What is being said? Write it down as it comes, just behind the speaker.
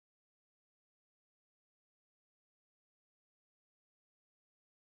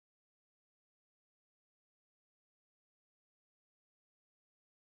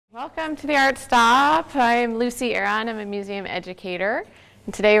Welcome to the ArtStop. I'm Lucy Eron. I'm a museum educator.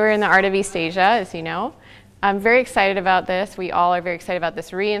 And today we're in the Art of East Asia, as you know. I'm very excited about this. We all are very excited about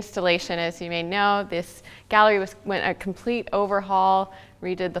this reinstallation. As you may know, this gallery went a complete overhaul,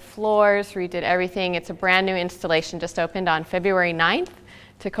 redid the floors, redid everything. It's a brand new installation, just opened on February 9th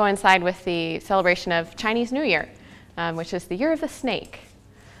to coincide with the celebration of Chinese New Year, which is the Year of the Snake.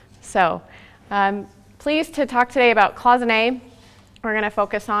 So I'm pleased to talk today about Cloisonne. We're going to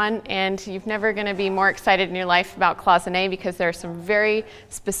focus on, and you're never going to be more excited in your life about Cloisonne because there are some very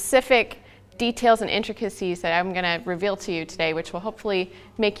specific details and intricacies that I'm going to reveal to you today, which will hopefully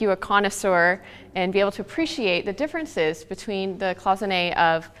make you a connoisseur and be able to appreciate the differences between the Cloisonne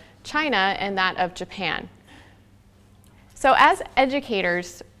of China and that of Japan. So as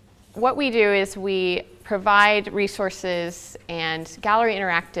educators, what we do is we provide resources and gallery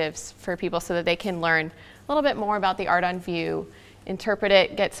interactives for people so that they can learn a little bit more about the art on view, interpret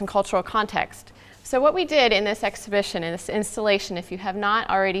it, get some cultural context. So what we did in this exhibition, in this installation, if you have not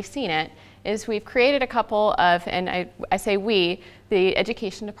already seen it, is we've created a couple of, and I say we, the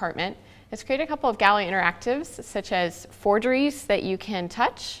education department, has created a couple of gallery interactives, such as forgeries that you can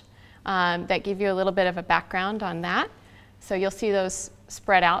touch, that give you a little bit of a background on that. So you'll see those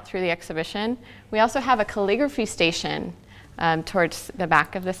spread out through the exhibition. We also have a calligraphy station towards the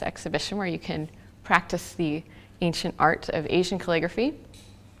back of this exhibition where you can practice the ancient art of Asian calligraphy.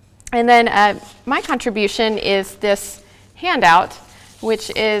 And then my contribution is this handout,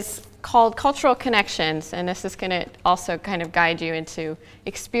 which is called Cultural Connections, and this is going to also kind of guide you into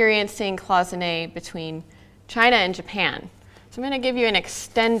experiencing Cloisonne between China and Japan. So I'm going to give you an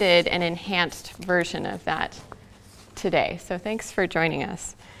extended and enhanced version of that today. So thanks for joining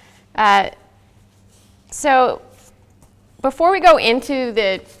us. So before we go into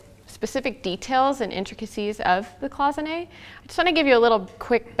the specific details and intricacies of the Cloisonne, I just want to give you a little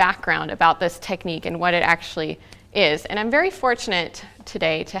quick background about this technique and what it actually is. And I'm very fortunate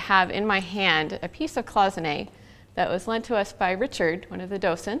today to have in my hand a piece of Cloisonne that was lent to us by Richard, one of the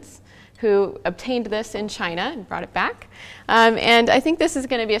docents, who obtained this in China and brought it back. And I think this is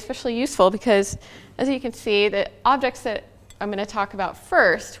going to be especially useful because, as you can see, the objects that I'm going to talk about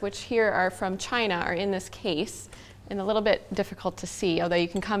first, which here are from China, are in this case, and a little bit difficult to see, although you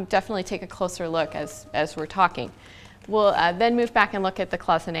can definitely take a closer look as we're talking. We'll then move back and look at the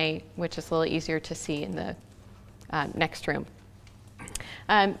Cloisonne, which is a little easier to see in the next room.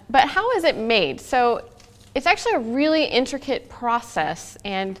 But how is it made? So it's actually a really intricate process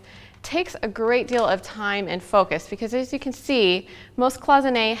and takes a great deal of time and focus because, as you can see, most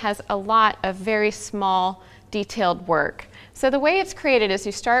Cloisonne has a lot of very small, detailed work. So the way it's created is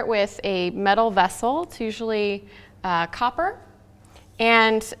you start with a metal vessel. It's usually copper,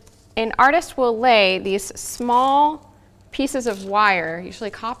 and an artist will lay these small pieces of wire, usually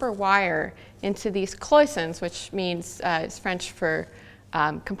copper wire, into these cloisons, which means it's French for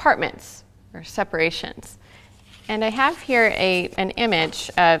compartments or separations. And I have here an image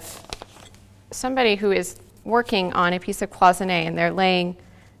of somebody who is working on a piece of Cloisonne, and they're laying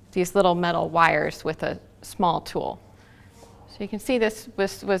these little metal wires with a small tool. So you can see this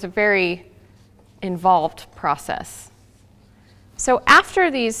was a very involved process. So after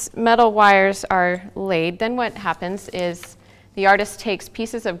these metal wires are laid, then what happens is the artist takes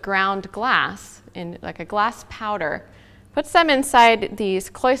pieces of ground glass, in like a glass powder, puts them inside these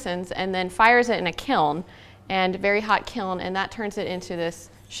cloisons, and then fires it in a kiln, and a very hot kiln, and that turns it into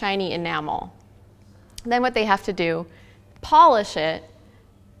this shiny enamel. Then what they have to do, polish it,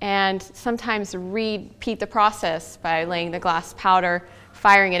 and sometimes repeat the process by laying the glass powder,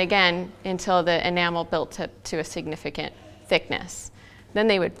 firing it again until the enamel built to a significant thickness. Then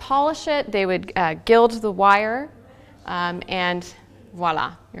they would polish it, they would gild the wire, and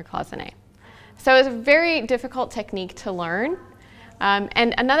voila, your Cloisonne. So it's a very difficult technique to learn.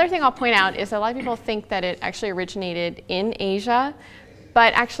 And another thing I'll point out is a lot of people think that it actually originated in Asia,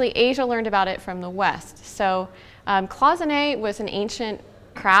 but actually Asia learned about it from the West. So Cloisonne was an ancient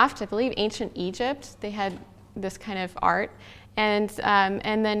craft. I believe ancient Egypt, they had this kind of art. And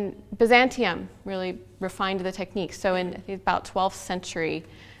then Byzantium really refined the technique. So in about 12th century,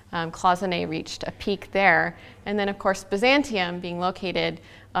 Cloisonne reached a peak there. And then, of course, Byzantium being located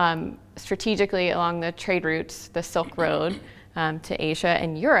strategically along the trade routes, the Silk Road to Asia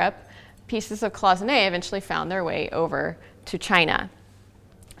and Europe, pieces of Cloisonne eventually found their way over to China.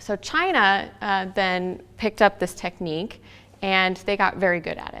 So China then picked up this technique, and they got very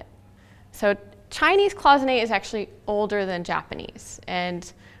good at it. So Chinese Cloisonne is actually older than Japanese,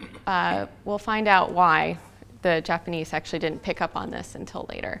 and we'll find out why the Japanese actually didn't pick up on this until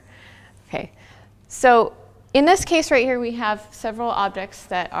later. Okay, so In this case right here, we have several objects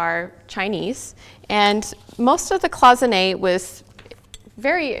that are Chinese, and most of the cloisonne was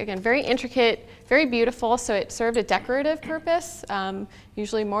very intricate, very beautiful, so it served a decorative purpose,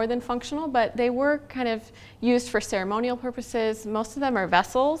 usually more than functional, but they were kind of used for ceremonial purposes. Most of them are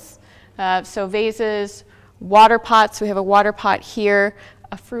vessels, so vases, water pots. We have a water pot here,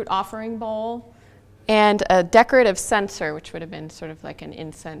 a fruit offering bowl, and a decorative censer, which would have been sort of like an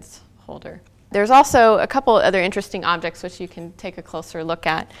incense holder. There's also a couple other interesting objects which you can take a closer look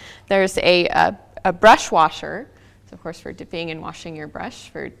at. There's a brush washer, so of course for dipping and washing your brush,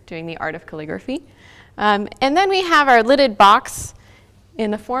 for doing the art of calligraphy. And then we have our lidded box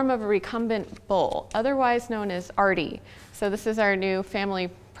in the form of a recumbent bowl, otherwise known as Artie. So this is our new family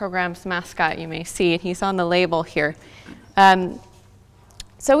program's mascot, you may see, and he's on the label here.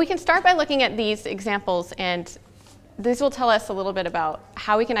 So we can start by looking at these examples, and these will tell us a little bit about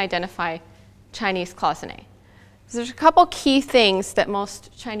how we can identify Chinese cloisonne. So there's a couple key things that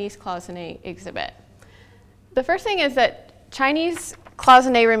most Chinese cloisonne exhibit. The first thing is that Chinese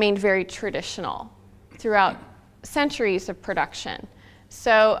cloisonne remained very traditional throughout centuries of production.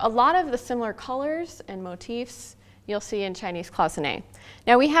 So a lot of the similar colors and motifs you'll see in Chinese cloisonne.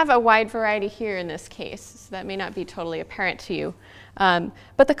 Now we have a wide variety here in this case, so that may not be totally apparent to you.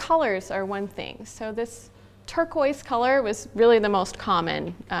 But the colors are one thing. So this turquoise color was really the most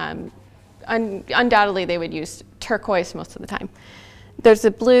common. Undoubtedly, they would use turquoise most of the time. There's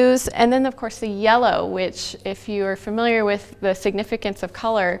the blues, and then of course the yellow, which if you are familiar with the significance of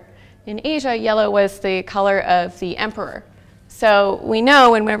color in Asia, yellow was the color of the emperor. So we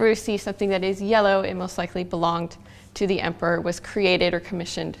know whenever we see something that is yellow, it most likely belonged to the emperor, was created or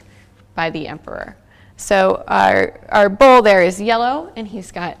commissioned by the emperor. So our bowl there is yellow, and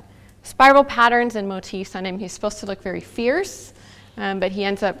he's got spiral patterns and motifs on him. He's supposed to look very fierce. But he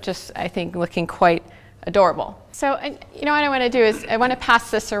ends up just, I think, looking quite adorable. So you know what I want to do is I want to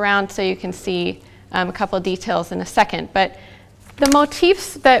pass this around so you can see a couple of details in a second. But the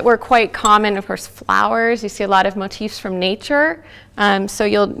motifs that were quite common, of course, flowers. You see a lot of motifs from nature. So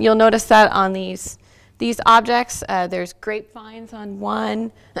you'll notice that on these objects. There's grapevines on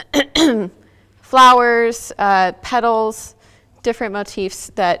one, flowers, petals, different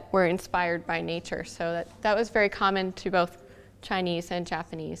motifs that were inspired by nature. So that was very common to both Chinese and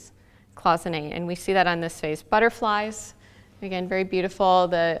Japanese cloisonne, and we see that on this vase. Butterflies, again, very beautiful.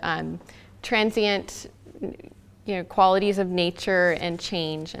 The transient, qualities of nature and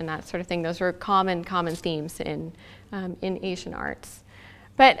change and that sort of thing. Those were common themes in Asian arts.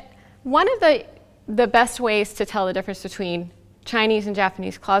 But one of the best ways to tell the difference between Chinese and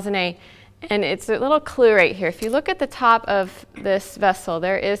Japanese cloisonne, and it's a little clue right here. If you look at the top of this vessel,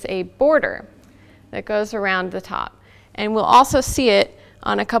 there is a border that goes around the top. And we'll also see it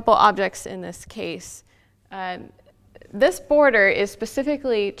on a couple objects in this case. This border is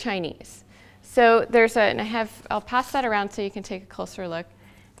specifically Chinese. So there's I'll pass that around so you can take a closer look.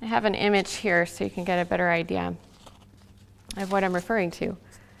 I have an image here so you can get a better idea of what I'm referring to.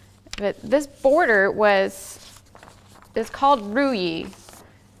 But this border is called ruyi.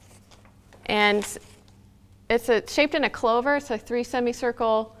 And it's shaped in a clover. It's a 3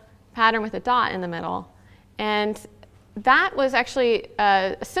 semicircle pattern with a dot in the middle. And that was actually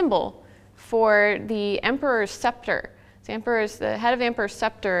a symbol for the emperor's scepter. The head of the emperor's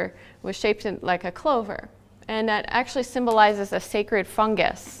scepter was shaped like a clover. And that actually symbolizes a sacred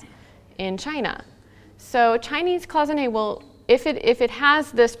fungus in China. So Chinese cloisonne will, if it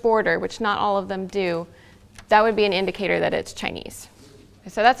has this border, which not all of them do, that would be an indicator that it's Chinese.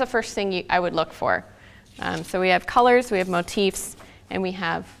 So that's the first thing I would look for. So we have colors, we have motifs, and we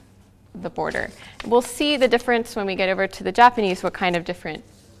have the border. We'll see the difference when we get over to the Japanese, what kind of different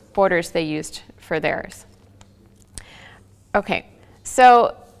borders they used for theirs. Okay,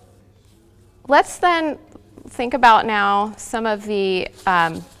 so let's then think about now some of the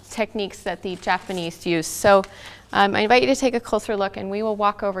techniques that the Japanese use. So I invite you to take a closer look, and we will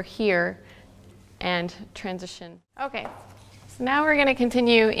walk over here and transition. Okay, so now we're going to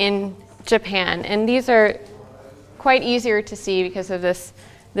continue in Japan, and these are quite easier to see because of this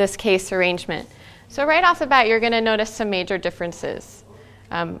case arrangement. So right off the bat, you're going to notice some major differences.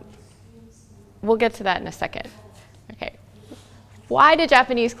 We'll get to that in a second. Okay. Why did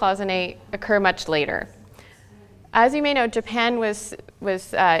Japanese cloisonne occur much later? As you may know, Japan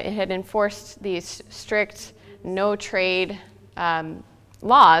it had enforced these strict no trade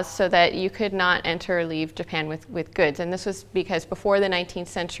laws so that you could not enter or leave Japan with goods. And this was because before the 19th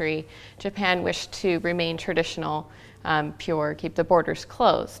century, Japan wished to remain traditional, pure, keep the borders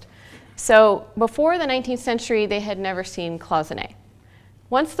closed. So before the 19th century, they had never seen cloisonne.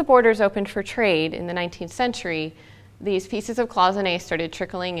 Once the borders opened for trade in the 19th century, these pieces of cloisonne started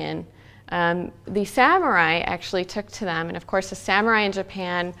trickling in. The samurai actually took to them, and of course the samurai in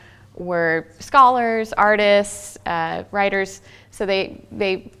Japan were scholars, artists, writers, so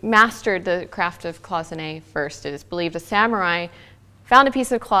they mastered the craft of cloisonne first. It is believed a samurai found a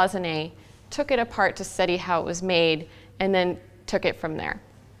piece of cloisonne, took it apart to study how it was made, and then took it from there.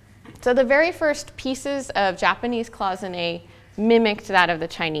 So the very first pieces of Japanese cloisonne mimicked that of the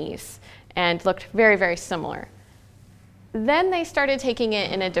Chinese and looked very, very similar. Then they started taking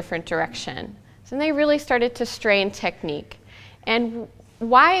it in a different direction. So they really started to stray in technique. And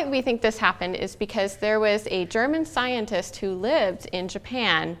why we think this happened is because there was a German scientist who lived in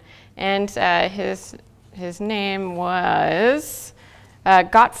Japan, and his name was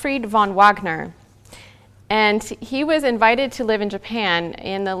Gottfried von Wagner. And he was invited to live in Japan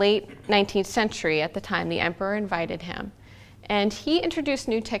in the late 19th century. At the time, the emperor invited him. And he introduced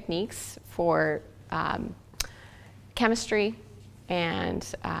new techniques for chemistry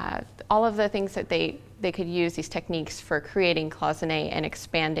and all of the things that they could use these techniques for creating cloisonne and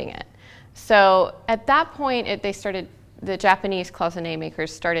expanding it. So at that point, the Japanese cloisonne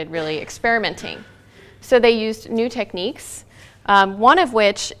makers started really experimenting. So they used new techniques, one of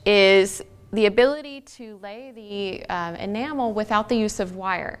which is the ability to lay the enamel without the use of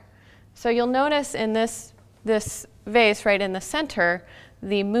wire. So you'll notice in this vase right in the center,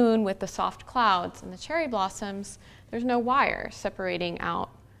 the moon with the soft clouds and the cherry blossoms, there's no wire separating out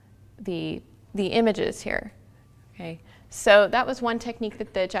the images here. Okay? So that was one technique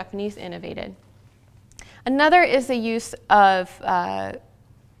that the Japanese innovated. Another is the use of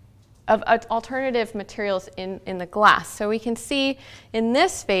alternative materials in the glass. So we can see in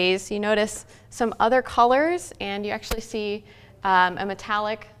this vase, you notice some other colors, and you actually see a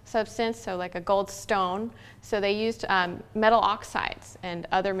metallic substance, so like a gold stone. So they used metal oxides and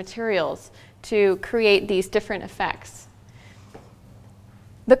other materials to create these different effects.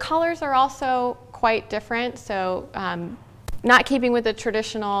 The colors are also quite different, so not keeping with the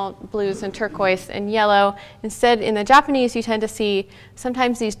traditional blues and turquoise and yellow. Instead, in the Japanese, you tend to see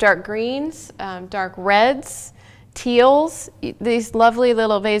sometimes these dark greens, dark reds, teals. These lovely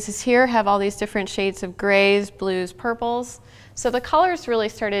little vases here have all these different shades of grays, blues, purples. So the colors really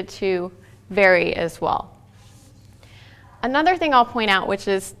started to vary as well. Another thing I'll point out, which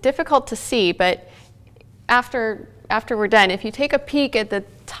is difficult to see, but after we're done, if you take a peek at the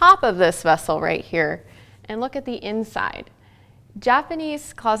top of this vessel right here and look at the inside,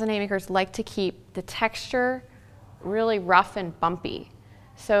 Japanese cloisonne makers like to keep the texture really rough and bumpy.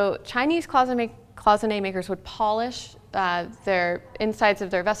 So Chinese cloisonne makers would polish their insides of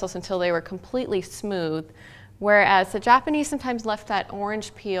their vessels until they were completely smooth, whereas the Japanese sometimes left that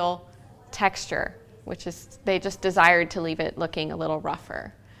orange peel texture, which is they just desired to leave it looking a little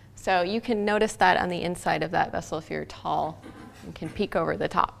rougher. So you can notice that on the inside of that vessel if you're tall and can peek over the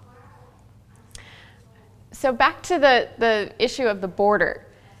top. So back to the issue of the border.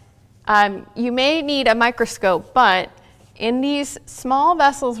 You may need a microscope, but in these small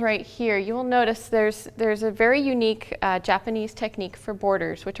vessels right here, you will notice there's a very unique Japanese technique for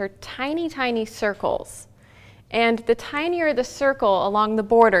borders, which are tiny, tiny circles. And the tinier the circle along the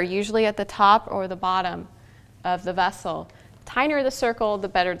border, usually at the top or the bottom of the vessel, the tinier the circle, the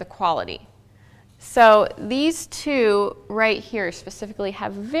better the quality. So these two right here specifically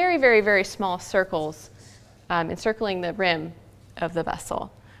have very, very, very small circles encircling the rim of the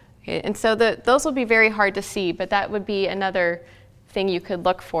vessel. Okay, and so those will be very hard to see, but that would be another thing you could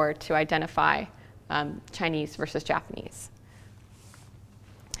look for to identify Chinese versus Japanese.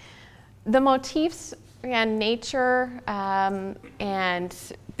 The motifs, again, nature and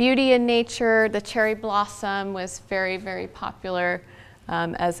beauty in nature. The cherry blossom was very, very popular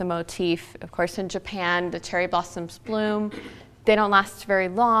as a motif. Of course, in Japan, the cherry blossoms bloom. They don't last very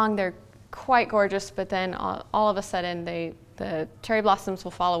long. They're quite gorgeous, but then all of a sudden the cherry blossoms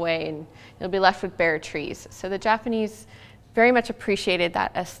will fall away and you'll be left with bare trees. So the Japanese very much appreciated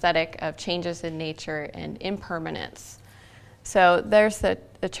that aesthetic of changes in nature and impermanence. So there's the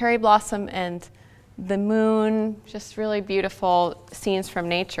cherry blossom and the moon, just really beautiful scenes from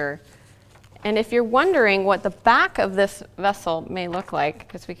nature. And if you're wondering what the back of this vessel may look like,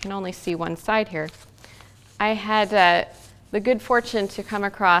 because we can only see one side here, I had the good fortune to come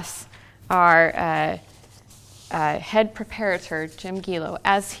across our head preparator, Jim Gilo,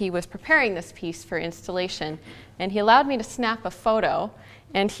 as he was preparing this piece for installation. And he allowed me to snap a photo.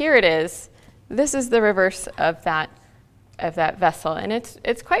 And here it is. This is the reverse of that vessel. And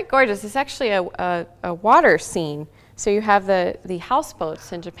it's quite gorgeous. It's actually a water scene. So you have the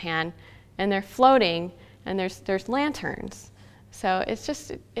houseboats in Japan, and they're floating, and there's lanterns. So it's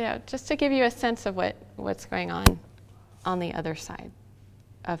just, just to give you a sense of what's going on the other side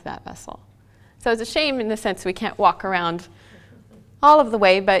of that vessel. So it's a shame in the sense we can't walk around all of the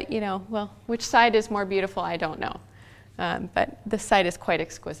way, but well, which side is more beautiful, I don't know. But this side is quite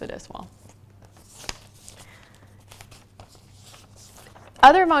exquisite as well.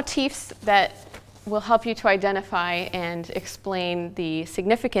 Other motifs that will help you to identify and explain the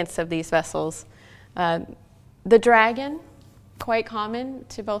significance of these vessels. The dragon, quite common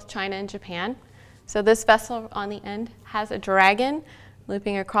to both China and Japan. So this vessel on the end has a dragon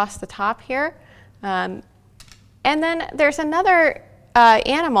looping across the top here. And then there's another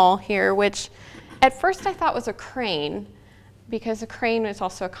animal here, which at first I thought was a crane, because a crane is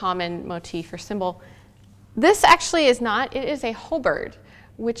also a common motif or symbol. This actually is not. It is a hobard,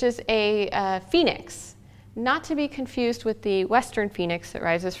 which is a phoenix, not to be confused with the Western phoenix that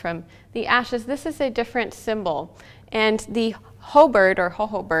rises from the ashes. This is a different symbol. And the hobard, or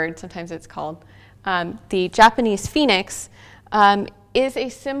ho-ho bird, sometimes it's called, the Japanese phoenix, is a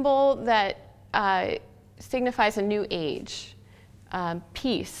symbol that signifies a new age,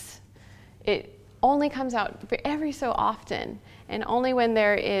 peace. It only comes out every so often, and only when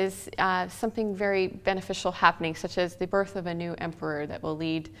there is something very beneficial happening, such as the birth of a new emperor that will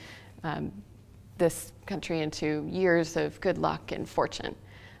lead this country into years of good luck and fortune.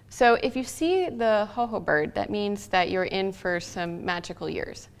 So if you see the ho-ho bird, that means that you're in for some magical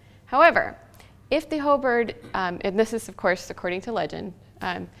years. However, if the ho-bird, and this is of course according to legend,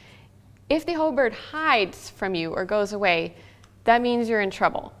 if the ho-bird hides from you or goes away, that means you're in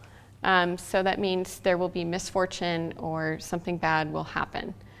trouble. So that means there will be misfortune or something bad will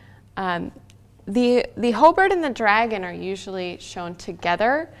happen. The ho-bird and the dragon are usually shown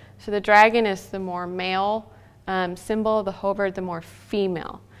together. So the dragon is the more male symbol, the ho-bird the more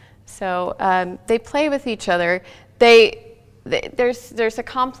female. So they play with each other. There's a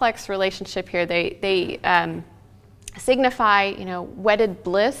complex relationship here. They signify, wedded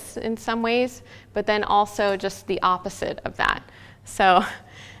bliss in some ways, but then also just the opposite of that. So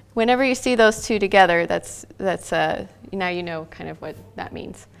whenever you see those two together, that's now you know kind of what that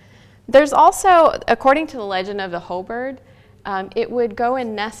means. There's also, according to the legend of the ho-bird, it would go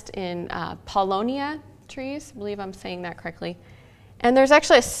and nest in Paulownia trees. I believe I'm saying that correctly. And there's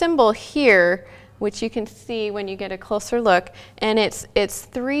actually a symbol here, which you can see when you get a closer look, and it's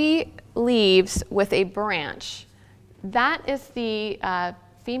 3 leaves with a branch. That is the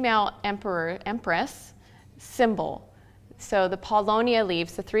female empress symbol. So the Paulownia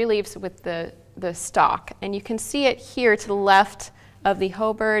leaves, the 3 leaves with the stalk, and you can see it here to the left of the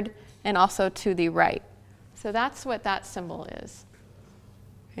ho-bird and also to the right. So that's what that symbol is.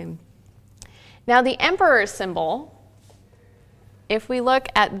 Okay. Now the emperor's symbol, if we look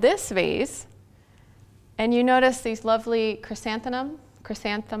at this vase, and you notice these lovely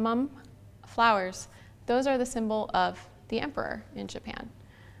chrysanthemum flowers, those are the symbol of the emperor in Japan.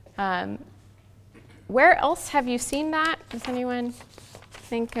 Where else have you seen that? Does anyone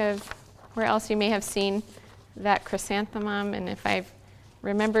think of where else you may have seen that chrysanthemum? And if I've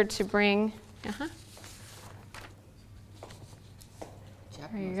remembered to bring, there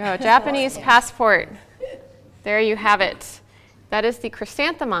you go, Japanese passport. There you have it. That is the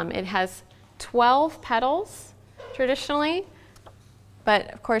chrysanthemum. It has 12 petals traditionally,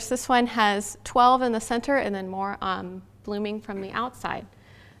 but of course this one has 12 in the center and then more blooming from the outside.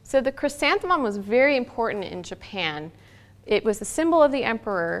 So the chrysanthemum was very important in Japan. It was the symbol of the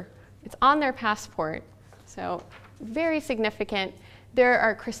emperor. It's on their passport, so very significant. There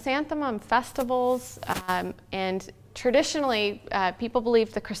are chrysanthemum festivals, and traditionally people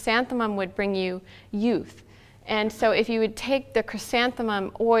believed the chrysanthemum would bring you youth. And so if you would take the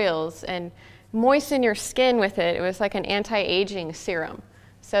chrysanthemum oils and moisten your skin with it, it was like an anti-aging serum.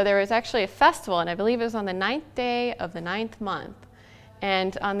 So there was actually a festival, and I believe it was on the 9th day of the 9th month.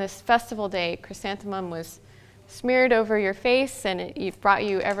 And on this festival day, chrysanthemum was smeared over your face, and it brought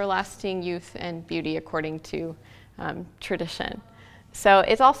you everlasting youth and beauty according to tradition. So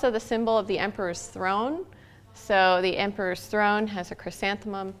it's also the symbol of the emperor's throne. So the emperor's throne has a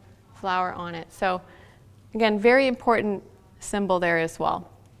chrysanthemum flower on it. So again, very important symbol there as well.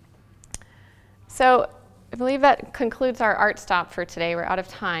 So I believe that concludes our art stop for today. We're out of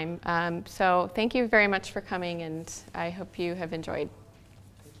time. So thank you very much for coming, and I hope you have enjoyed.